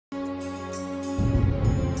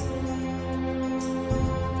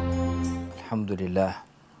الحمد لله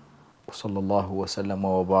وصلى الله وسلم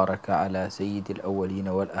وبارك على سيد الأولين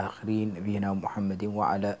والآخرين نبينا محمد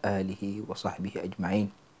وعلى آله وصحبه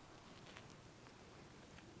أجمعين.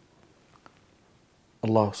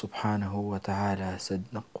 Allah subhanahu wa ta'ala said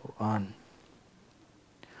in the Quran,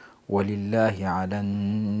 وَلِلَّهِ عَلَى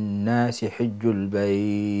النَّاسِ حِجُّ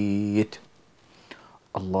الْبَيْتِ.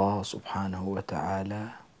 Allah subhanahu wa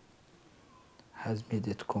ta'ala has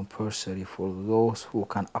made it compulsory for those who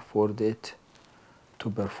can afford it to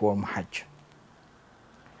perform Hajj,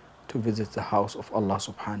 to visit the house of Allah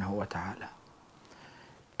subhanahu wa ta'ala.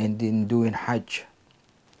 And in doing Hajj,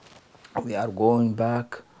 we are going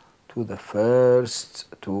back to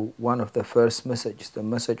one of the first messages, the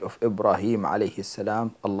message of Ibrahim alayhi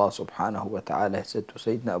salam. Allah subhanahu wa ta'ala said to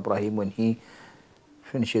Sayyidina Ibrahim when he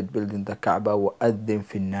finished building the Kaaba, وَأَذِّن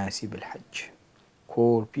فِي النَّاسِ بِالْحَجِّ.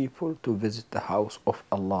 Call people to visit the house of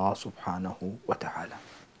Allah subhanahu wa ta'ala.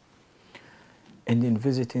 And in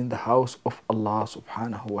visiting the house of Allah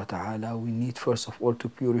subhanahu wa ta'ala, we need first of all to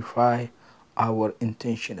purify our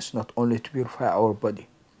intentions, not only to purify our body,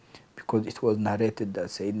 because it was narrated that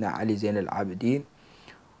Sayyidina Ali Zain al-Abidin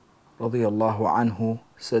radiyallahu anhu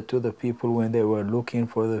said to the people when they were looking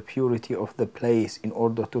for the purity of the place in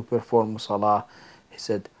order to perform salah, he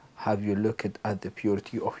said, have you looked at the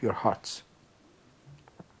purity of your hearts?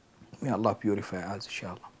 May Allah purify us,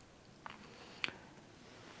 inshallah.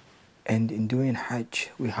 And in doing Hajj,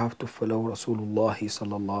 we have to follow Rasulullah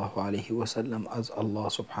sallallahu alayhi wa sallam, as Allah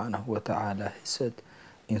subhanahu wa ta'ala said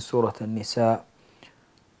in Surah An-Nisa,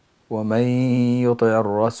 وَمَن يُطِعِ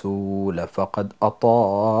الرَّسُولَ فَقَدْ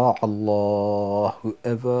أَطَاعَ اللَّهُ.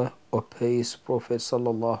 Whoever obeys Prophet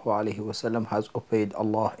sallallahu alayhi wa sallam has obeyed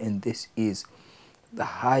Allah, and this is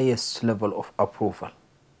the highest level of approval,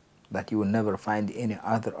 that you will never find any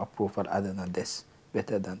other approval other than this,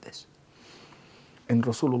 better than this. And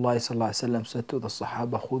Rasulullah sallallahu alayhi wa sallam said to the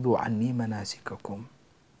Sahaba, خُذُوا عَنِّي مَنَاسِكَكُمْ.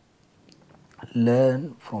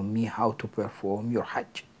 Learn from me how to perform your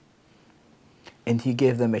Hajj. And he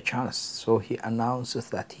gave them a chance. So he announces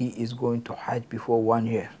that he is going to Hajj before 1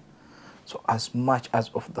 year. So as much as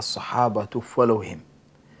of the Sahaba to follow him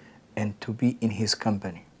and to be in his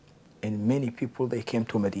company. And many people, they came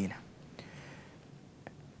to Medina.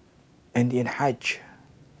 And in Hajj,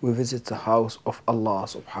 we visit the house of Allah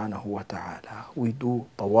subhanahu wa ta'ala. We do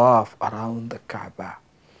tawaf around the Kaaba.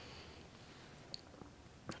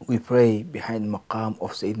 We pray behind maqam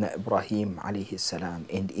of Sayyidina Ibrahim alayhi salam.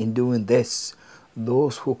 And in doing this,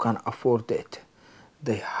 those who can afford it,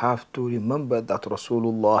 they have to remember that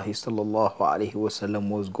Rasulullah sallallahu alayhi wa sallam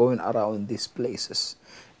was going around these places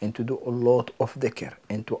and to do a lot of dhikr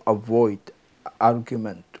and to avoid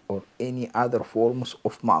argument or any other forms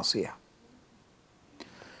of ma'asiyah.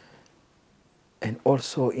 And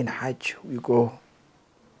also in Hajj, we go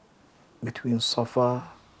between Safa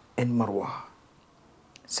and Marwa,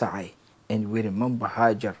 Sa'i, and we remember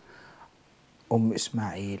Hajar,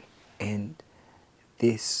 Ismail, and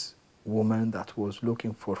this woman that was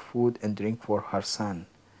looking for food and drink for her son.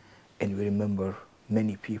 And we remember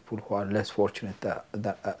many people who are less fortunate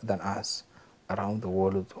than us around the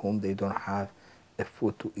world, whom they don't have a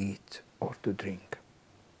food to eat or to drink.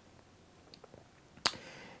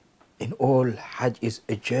 In all, Hajj is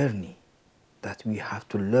a journey that we have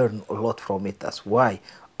to learn a lot from it. That's why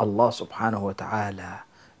Allah subhanahu wa ta'ala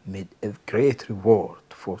made a great reward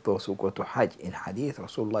for those who go to Hajj. In Hadith,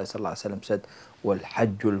 Rasulullah sallallahu alayhi wa sallam said,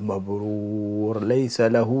 وَالْحَجُّ الْمَبْرُورُ لَيْسَ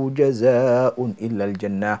لَهُ جَزَاءٌ إِلَّا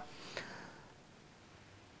الْجَنَّةِ.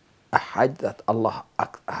 A Hajj that Allah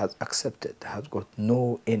has accepted has got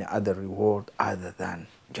no any other reward other than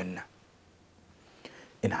Jannah.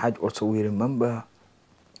 In Hajj also we remember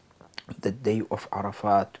the day of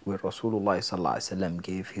Arafat, where Rasulullah sallallahu alayhi wa sallam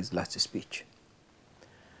gave his last speech.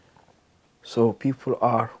 So people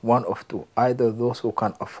are one of two, either those who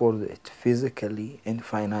can afford it physically and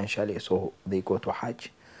financially, so they go to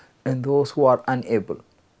Hajj, and those who are unable.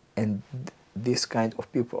 And this kind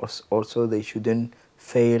of people also, they shouldn't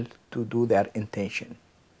fail to do their intention,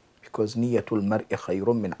 because niyatul mar'i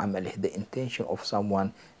khayrun min amalih, the intention of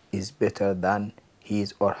someone is better than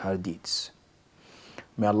his or her deeds.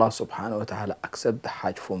 May Allah subhanahu wa ta'ala accept the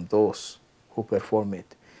Hajj from those who perform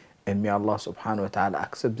it. And may Allah subhanahu wa ta'ala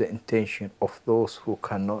accept the intention of those who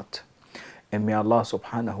cannot. And may Allah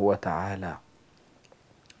subhanahu wa ta'ala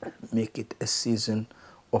make it a season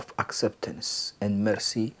of acceptance and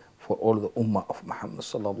mercy for all the ummah of Muhammad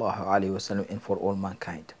sallallahu alayhi wa sallam and for all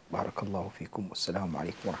mankind. Barakallahu feekum. Wassalamu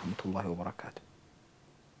alaikum wa rahmatullahi wa barakatuh.